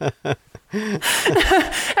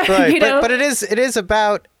 Right, but it is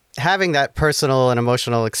about having that personal and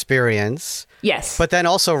emotional experience. Yes. But then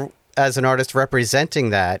also as an artist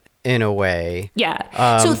representing that in a way.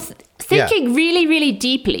 Yeah. So thinking really, really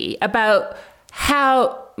deeply about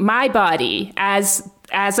how my body as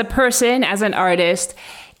a person, as an artist,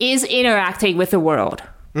 is interacting with the world.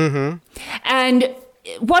 And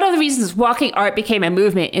one of the reasons walking art became a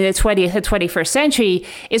movement in the 20th and 21st century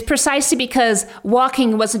is precisely because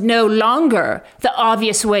walking was no longer the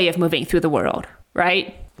obvious way of moving through the world,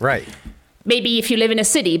 right? Right. Maybe if you live in a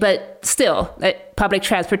city, but still, public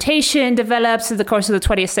transportation develops in the course of the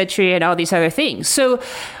 20th century and all these other things. So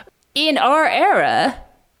in our era,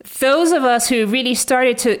 those of us who really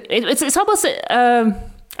started it's almost a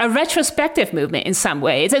retrospective movement in some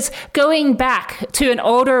ways. It's going back to an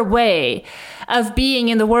older way of being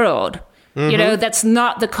in the world. That's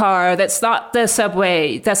not the car, that's not the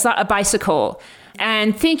subway, that's not a bicycle.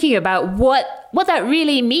 And thinking about what that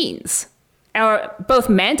really means, or both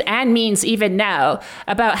meant and means even now,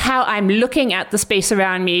 about how I'm looking at the space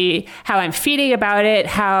around me, how I'm feeling about it,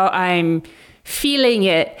 how I'm feeling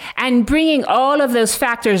it, and bringing all of those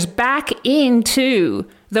factors back into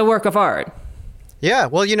the work of art. Yeah,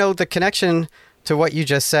 well, the connection to what you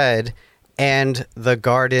just said, and the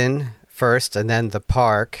garden first, and then the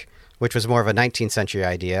park, which was more of a 19th century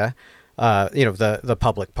idea, the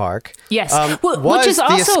public park. Yes, was which is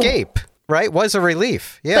also the escape, right? Was a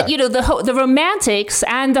relief. Yeah. But the Romantics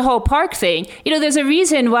and the whole park thing. There's a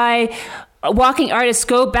reason why walking artists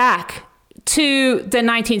go back to the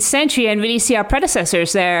 19th century and really see our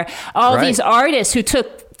predecessors there. All these artists who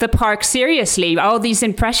took the park seriously, all these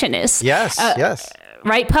impressionists. Yes, yes.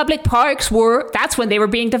 Right? Public parks that's when they were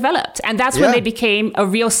being developed. And that's when they became a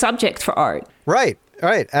real subject for art. Right.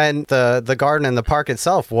 Right. And the garden and the park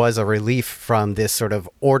itself was a relief from this sort of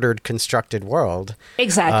ordered, constructed world.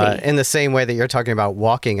 Exactly. In the same way that you're talking about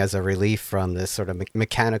walking as a relief from this sort of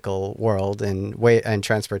mechanical world and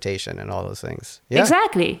transportation and all those things. Yeah.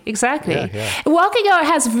 Exactly. Yeah, yeah. Walking art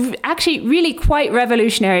has actually really quite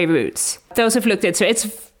revolutionary roots. Those who've looked into it.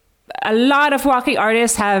 A lot of walking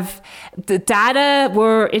artists have the data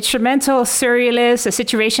were instrumental, surrealist,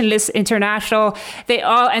 situationalist, international.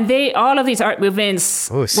 All of these art movements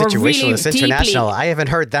were really situationalist, deeply. International. I haven't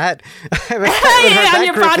heard that. I haven't heard on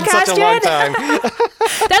your group in podcast such a long yet? time.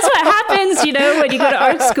 That's what happens, when you go to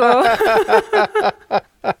art school.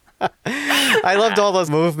 I loved all those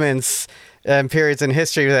movements and periods in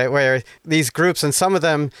history where these groups, and some of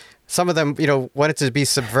them, wanted to be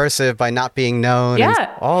subversive by not being known. Yeah. And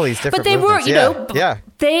all these different But they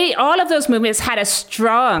movements. all of those movements had a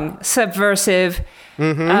strong subversive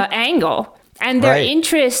angle. And their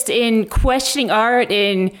interest in questioning art,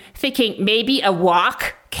 in thinking maybe a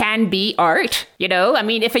walk can be art,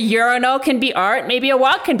 if a urinal can be art, maybe a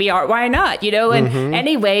walk can be art. Why not? And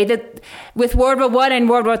anyway, that with World War I and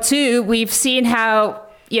World War II, we've seen how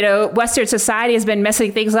Western society has been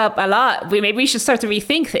messing things up a lot. Maybe we should start to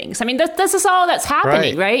rethink things. This is all that's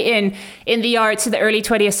happening, right? In the arts in the early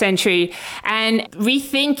 20th century, and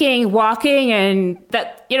rethinking walking, and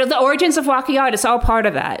that, the origins of walking art is all part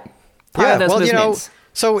of that. Part of those movements.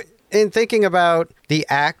 So in thinking about the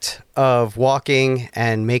act of walking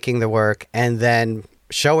and making the work and then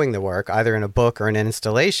showing the work, either in a book or in an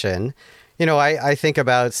installation, I think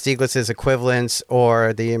about Stieglitz's equivalence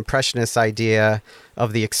or the Impressionist idea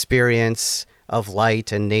of the experience of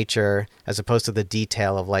light and nature as opposed to the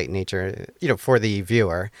detail of light and nature, for the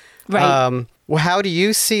viewer. Right. How do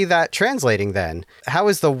you see that translating then? How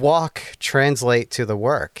does the walk translate to the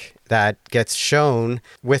work that gets shown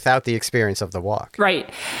without the experience of the walk? Right.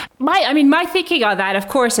 My thinking on that, of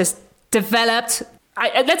course, has developed.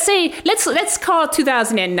 Let's call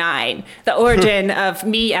 2009 the origin of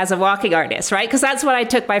me as a walking artist, right? Because that's when I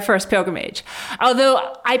took my first pilgrimage. Although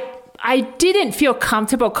I didn't feel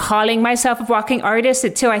comfortable calling myself a walking artist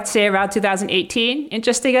until I'd say around 2018,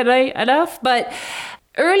 interestingly enough. But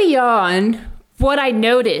early on, what I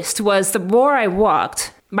noticed was the more I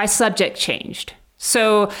walked, my subject changed.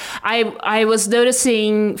 So I was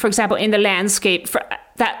noticing, for example, in the landscape,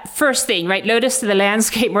 that first thing, right? Notice the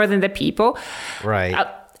landscape more than the people. Right.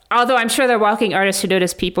 Although I'm sure there are walking artists who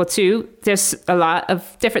notice people too. There's a lot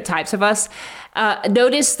of different types of us.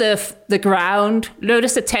 Notice the ground.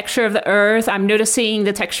 Notice the texture of the earth. I'm noticing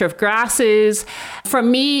the texture of grasses. For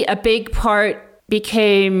me, a big part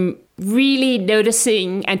became really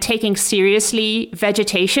noticing and taking seriously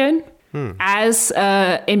vegetation as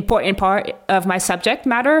an important part of my subject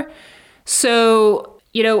matter. So,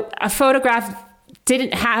 a photograph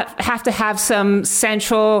didn't have to have some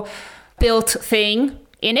central built thing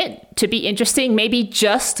in it to be interesting. Maybe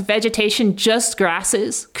just vegetation, just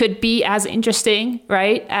grasses could be as interesting,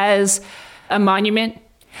 right, as a monument.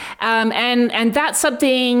 And that's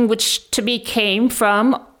something which to me came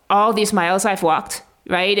from all these miles I've walked,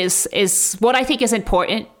 right, is what I think is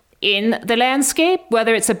important in the landscape,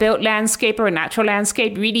 whether it's a built landscape or a natural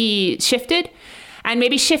landscape, really shifted. And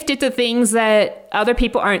maybe shifted to things that other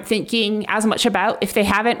people aren't thinking as much about if they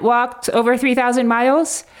haven't walked over 3,000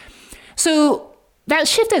 miles. So that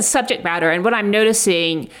shifted subject matter. And what I'm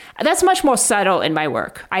noticing, that's much more subtle in my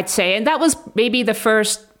work, I'd say. And that was maybe the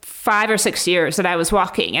first 5 or 6 years that I was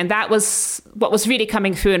walking. And that was what was really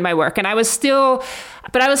coming through in my work. And I was still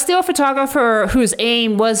a photographer whose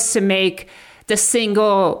aim was to make the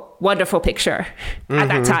single wonderful picture at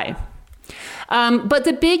that time. But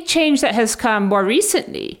the big change that has come more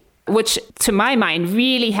recently, which to my mind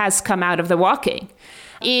really has come out of the walking,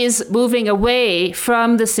 is moving away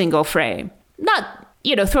from the single frame. Not,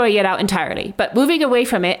 throwing it out entirely, but moving away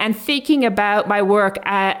from it and thinking about my work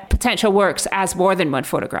potential works as more than one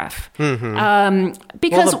photograph.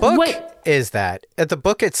 Because the book is that. The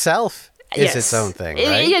book itself is its own thing,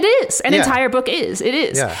 right? It is. An entire book is. It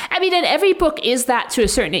is. Yeah. And every book is that to a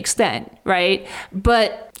certain extent, right?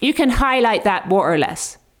 But you can highlight that more or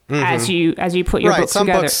less as you put your books Some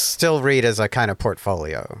together. books still read as a kind of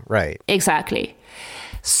portfolio, right? Exactly.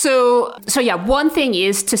 So yeah, one thing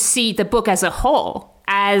is to see the book as a whole,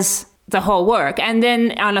 as the whole work, and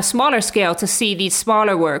then on a smaller scale to see these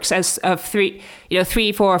smaller works as of 3,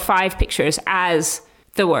 4, 5 pictures as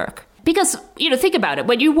the work. Because, think about it.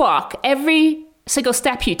 When you walk, every single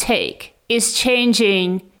step you take is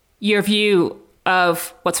changing your view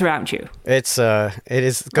of what's around you.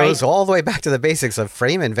 Goes all the way back to the basics of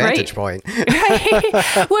frame and vantage point.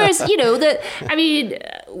 Right. Whereas, you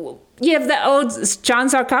have the old John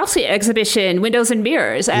Zarkowski exhibition, Windows and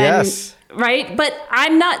Mirrors. And, yes. Right. But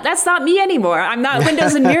that's not me anymore. I'm not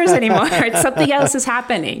Windows and Mirrors anymore. It's something else is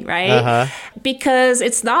happening. Right. Uh-huh. Because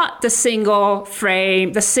it's not the single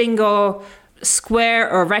frame, the single square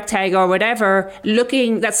or rectangle or whatever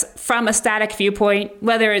that's from a static viewpoint,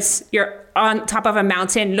 whether it's you're on top of a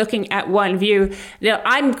mountain looking at one view.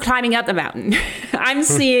 I'm climbing up the mountain. I'm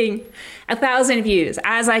seeing 1,000 views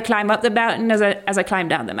as I climb up the mountain, as I climb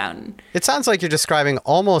down the mountain. It sounds like you're describing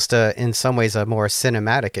almost in some ways a more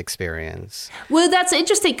cinematic experience. Well, that's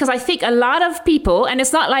interesting because I think a lot of people, and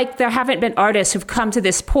it's not like there haven't been artists who've come to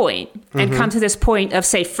this point and come to this point of,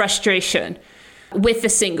 say, frustration with the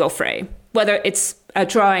single frame, whether it's a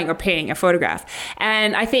drawing or painting a photograph.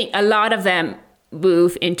 And I think a lot of them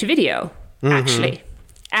move into video, actually.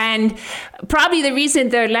 And probably the reason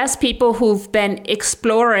there are less people who've been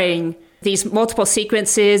exploring these multiple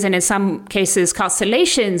sequences and in some cases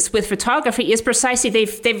constellations with photography is precisely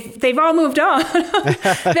they've all moved on.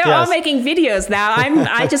 They're all making videos now.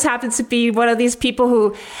 I just happen to be one of these people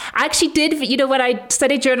who actually did, when I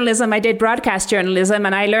studied journalism, I did broadcast journalism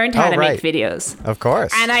and I learned how to make videos. Of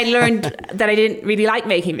course. And I learned that I didn't really like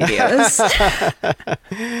making videos.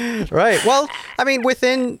 Right. Well, I mean,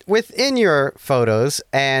 within your photos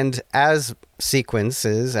and as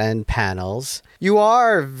sequences and panels, you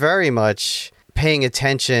are very much paying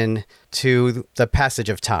attention to the passage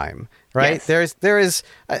of time, right? Yes. There is,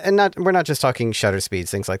 and we're not just talking shutter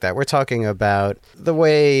speeds, things like that. We're talking about the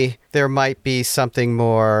way there might be something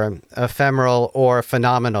more ephemeral or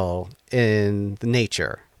phenomenal in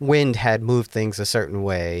nature. Wind had moved things a certain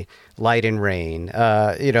way, light and rain,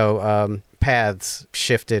 paths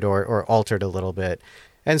shifted or altered a little bit.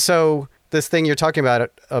 And so this thing you're talking about,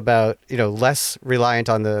 less reliant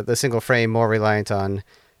on the single frame, more reliant on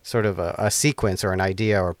sort of a sequence or an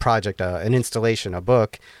idea or a project, an installation, a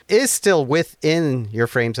book, is still within your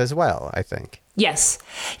frames as well, I think. Yes.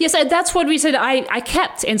 And that's one reason I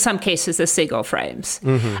kept, in some cases, the single frames.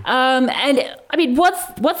 And I mean,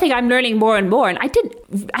 one thing I'm learning more and more, and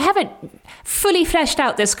I haven't fully fleshed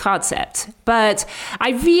out this concept, but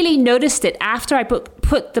I really noticed it after I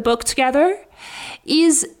put the book together,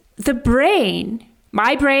 is the brain,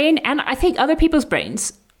 my brain, and I think other people's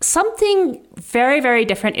brains, something very, very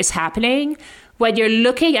different is happening when you're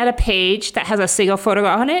looking at a page that has a single photo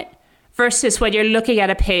on it versus when you're looking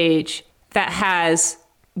at a page that has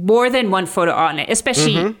more than one photo on it,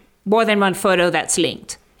 especially more than one photo that's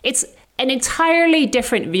linked. It's an entirely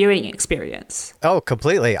different viewing experience. Oh,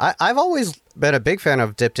 completely. I've always been a big fan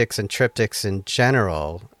of diptychs and triptychs in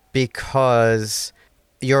general because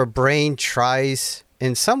your brain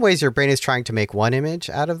in some ways, your brain is trying to make one image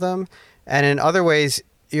out of them. And in other ways,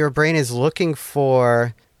 your brain is looking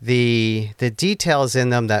for the details in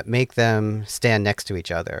them that make them stand next to each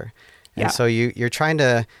other. And so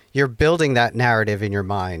you're building that narrative in your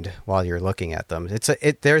mind while you're looking at them.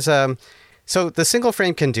 So the single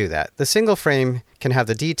frame can do that. The single frame can have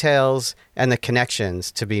the details and the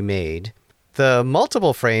connections to be made. The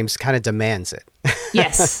multiple frames kind of demands it.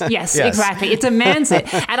 Yes, exactly. It demands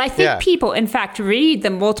it. And I think people, in fact, read the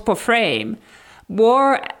multiple frame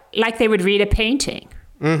more like they would read a painting.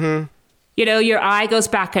 Mm-hmm. Your eye goes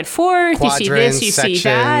back and forth. Quadrants, you see this, you sections, see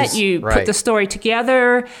that. You put the story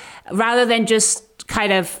together rather than just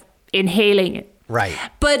kind of inhaling it. Right.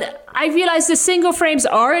 But I realize the single frames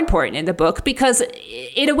are important in the book because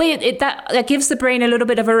in a way that gives the brain a little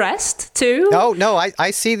bit of a rest too. Oh, no,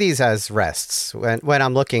 I see these as rests when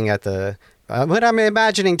I'm looking at when I'm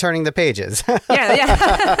imagining turning the pages.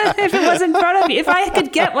 Yeah. If it was in front of me, if I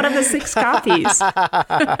could get one of the 6 copies.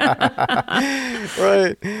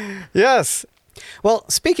 Right. Yes. Well,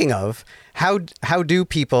 speaking of, how do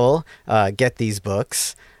people get these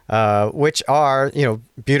books? Which are,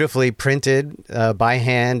 beautifully printed by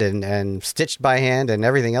hand and stitched by hand and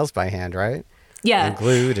everything else by hand, right? Yeah. And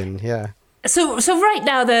glued and So right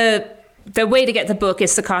now the way to get the book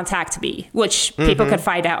is to contact me, which people can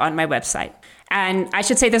find out on my website. And I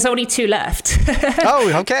should say there's only 2 left. Oh,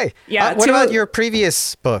 okay. Yeah. What about your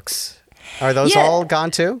previous books? Are those all gone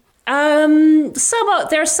too?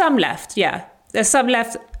 There's some left. Yeah. There's some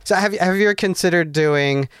left. So have you ever considered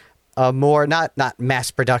doing a more, not mass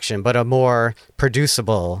production, but a more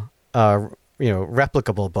producible,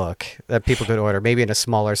 replicable book that people could order, maybe in a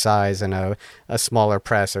smaller size and a smaller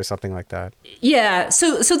press or something like that? Yeah.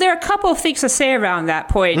 So there are a couple of things to say around that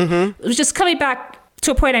point. Just coming back to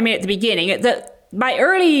a point I made at the beginning, my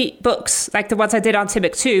early books, like the ones I did on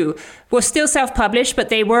Timbuktu, were still self-published, but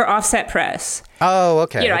they were offset press. Oh,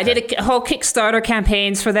 okay. I did a whole Kickstarter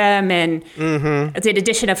campaigns for them, and I did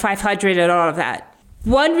edition of 500 and all of that.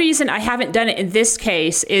 One reason I haven't done it in this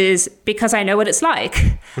case is because I know what it's like.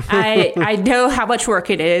 I know how much work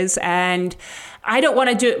it is, and I don't want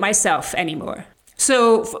to do it myself anymore.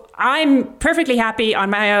 So I'm perfectly happy on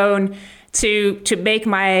my own to make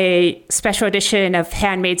my special edition of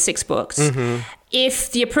handmade 6 books.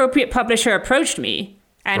 If the appropriate publisher approached me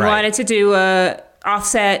and wanted to do a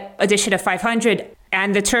offset edition of 500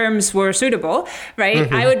 and the terms were suitable,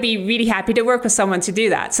 right, I would be really happy to work with someone to do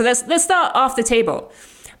that. So that's not off the table.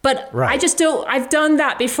 But I just don't, I've done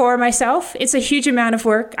that before myself. It's a huge amount of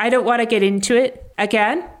work. I don't want to get into it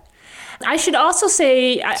again. I should also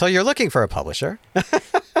say... So you're looking for a publisher?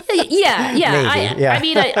 Yeah. I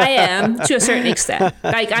mean, I am to a certain extent.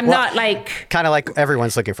 Like, I'm not like... Kind of like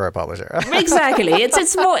everyone's looking for a publisher. Exactly.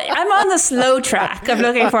 It's more... I'm on the slow track of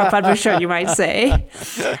looking for a publisher, you might say.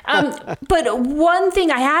 But one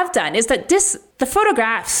thing I have done is that the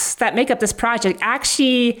photographs that make up this project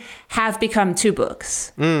actually have become 2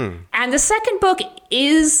 books. And the second book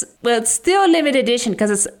is, well, it's still a limited edition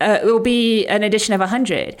because it will be an edition of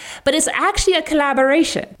 100. But it's actually a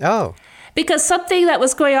collaboration. Oh. Because something that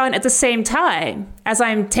was going on at the same time as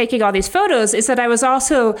I'm taking all these photos is that I was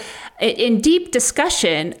also in deep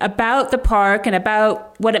discussion about the park and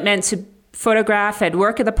about what it meant to photograph and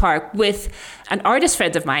work at the park with an artist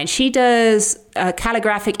friend of mine. She does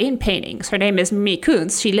calligraphic ink paintings. Her name is Mimi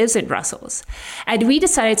Kuntz. She lives in Brussels. And we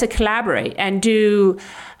decided to collaborate and do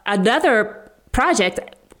another project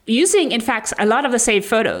using, in fact, a lot of the same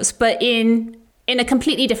photos, but in a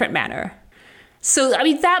completely different manner. So, I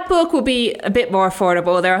mean, that book will be a bit more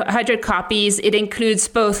affordable. There are 100 copies. It includes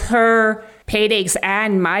both her paintings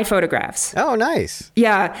and my photographs. Oh, nice.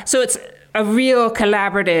 Yeah. So it's a real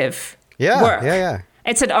collaborative work. Yeah.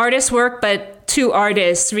 It's an artist's work, but 2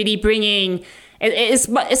 artists really bringing... It's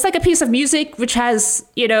like a piece of music which has,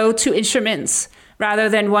 2 instruments rather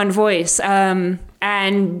than 1 voice.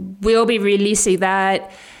 And we'll be releasing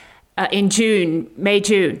that in May,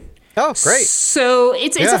 June. Oh, great. So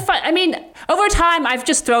it's a fun... I mean... Over time, I've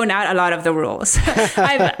just thrown out a lot of the rules.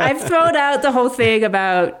 I've thrown out the whole thing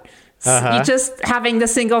about you just having the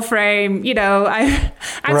single frame. I've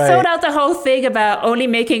thrown out the whole thing about only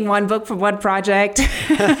making 1 book for 1 project.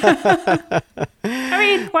 I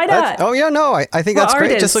mean, why not? I think that's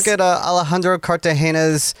great. Just look at Alejandro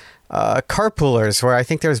Cartagena's Carpoolers, where I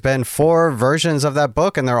think there's been 4 versions of that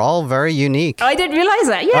book, and they're all very unique. Oh, I didn't realize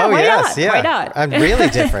that. Yeah, why not? Yeah. Why not? And really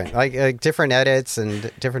different, like different edits and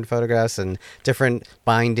different photographs and different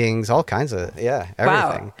bindings, all kinds of everything.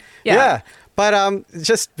 Wow. Yeah. But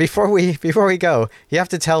just before we go, you have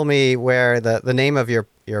to tell me where the name of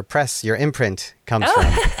your press, your imprint comes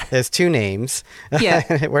from. There's 2 names.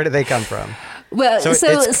 Yeah. Where do they come from? Well,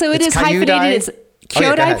 so it is hyphenated. It's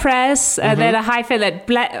Kyodai Press, and then a hyphen at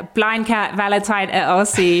Blind Cat Valentine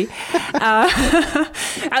LLC.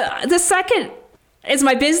 The second is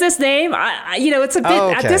my business name. It's a bit,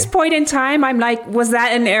 at this point in time, I'm like, was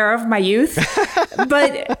that an error of my youth?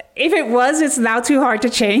 But if it was, it's now too hard to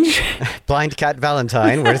change. Blind Cat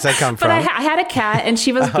Valentine, where does that come from? But I had a cat, and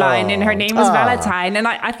she was blind, and her name was Valentine. And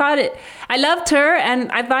I thought I loved her, and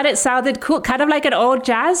I thought it sounded cool, kind of like an old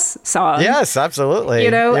jazz song. Yes, absolutely.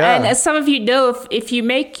 And as some of you know, if you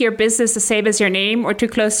make your business the same as your name or too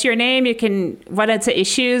close to your name, you can run into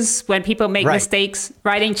issues when people make mistakes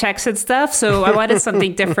writing checks and stuff. So I wanted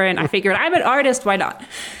something different. I figured I'm an artist, why not?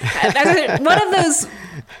 One of those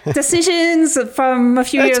decisions from a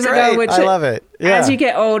few years ago, which I love it. Yeah. As you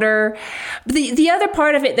get older. The other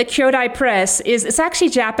part of it, the Kyodai Press, it's actually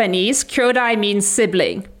Japanese. Kyodai means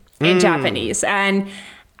sibling in Japanese. And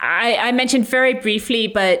I mentioned very briefly,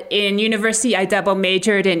 but in university, I double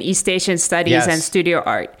majored in East Asian studies and studio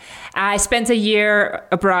art. I spent a year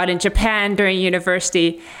abroad in Japan during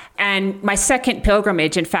university. And my second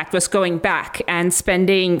pilgrimage, in fact, was going back and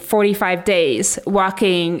spending 45 days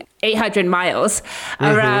walking 800 miles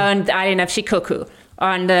around the island of Shikoku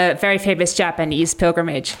on the very famous Japanese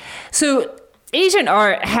pilgrimage. So Asian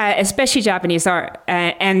art, especially Japanese art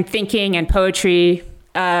and thinking and poetry,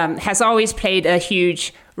 has always played a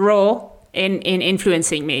huge role in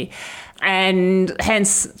influencing me. And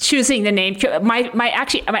hence choosing the name. My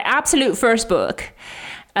absolute first book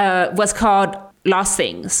was called Lost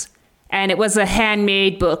Things. And it was a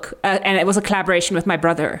handmade book, and it was a collaboration with my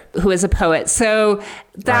brother, who is a poet. So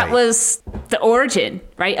that was the origin,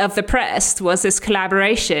 of the press, was this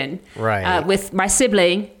collaboration with my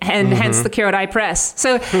sibling, and hence the Kyodai Press.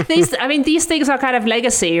 So these things are kind of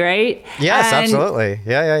legacy, right? Yes, absolutely.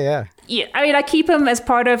 Yeah. Yeah, I mean, I keep them as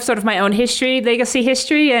part of sort of my own legacy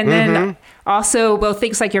history. And then also, well,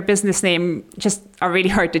 things like your business name just are really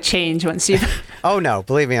hard to change once you... Oh, no,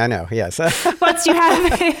 believe me, I know. Yes. Once you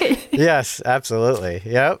have it. Yes, absolutely.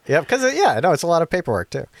 Yep. Because, it's a lot of paperwork,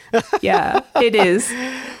 too. Yeah, it is.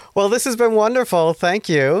 Well, this has been wonderful. Thank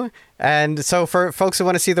you. And so for folks who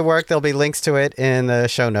want to see the work, there'll be links to it in the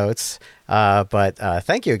show notes. But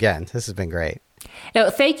thank you again. This has been great. No,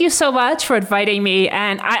 thank you so much for inviting me.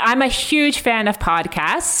 And I'm a huge fan of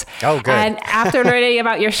podcasts. Oh, good. And after learning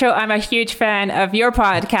about your show, I'm a huge fan of your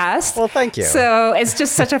podcast. Well, thank you. So it's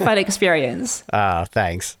just such a fun experience.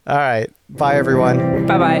 Thanks. All right. Bye, everyone.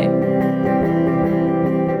 Bye-bye.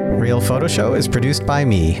 Real Photo Show is produced by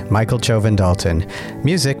me, Michael Chauvin-Dalton.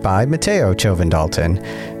 Music by Matteo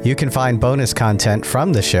Chauvin-Dalton. You can find bonus content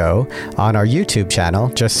from the show on our YouTube channel.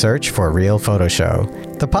 Just search for Real Photo Show.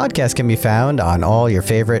 The podcast can be found on all your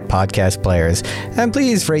favorite podcast players. And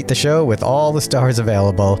please rate the show with all the stars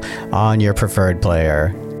available on your preferred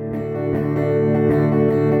player.